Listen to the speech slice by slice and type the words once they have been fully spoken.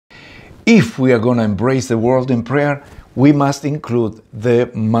If we are going to embrace the world in prayer, we must include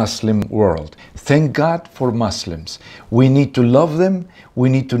the Muslim world. Thank God for Muslims. We need to love them. We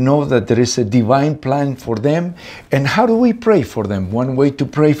need to know that there is a divine plan for them. And how do we pray for them? One way to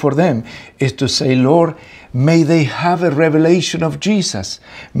pray for them is to say, Lord, may they have a revelation of Jesus.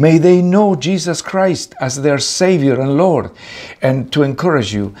 May they know Jesus Christ as their Savior and Lord. And to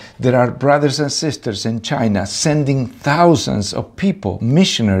encourage you, there are brothers and sisters in China sending thousands of people,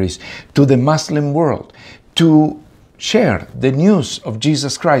 missionaries, to the Muslim world to share the news of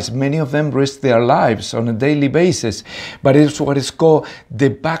Jesus Christ. Many of them risk their lives on a daily basis, but it's what is called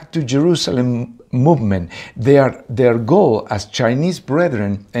the Back to Jerusalem movement. Their goal as Chinese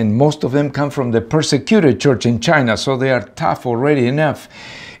brethren, and most of them come from the persecuted church in China, so they are tough already enough.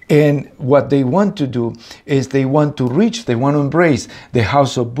 And what they want to do is they want to embrace the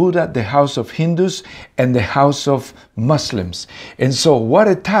house of Buddha, the house of Hindus, and the house of Muslims. And so what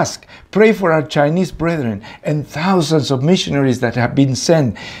a task. Pray for our Chinese brethren and thousands of missionaries that have been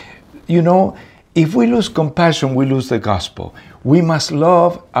sent. You know, if we lose compassion, we lose the gospel. We must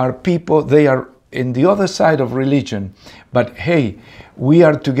love our people. They are in the other side of religion, but hey, we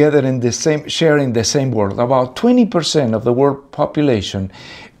are together in the same, sharing the same world. About 20% of the world population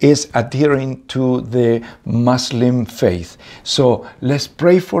is adhering to the Muslim faith. So let's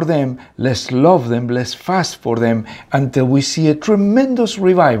pray for them, let's love them, let's fast for them until we see a tremendous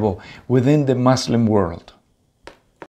revival within the Muslim world.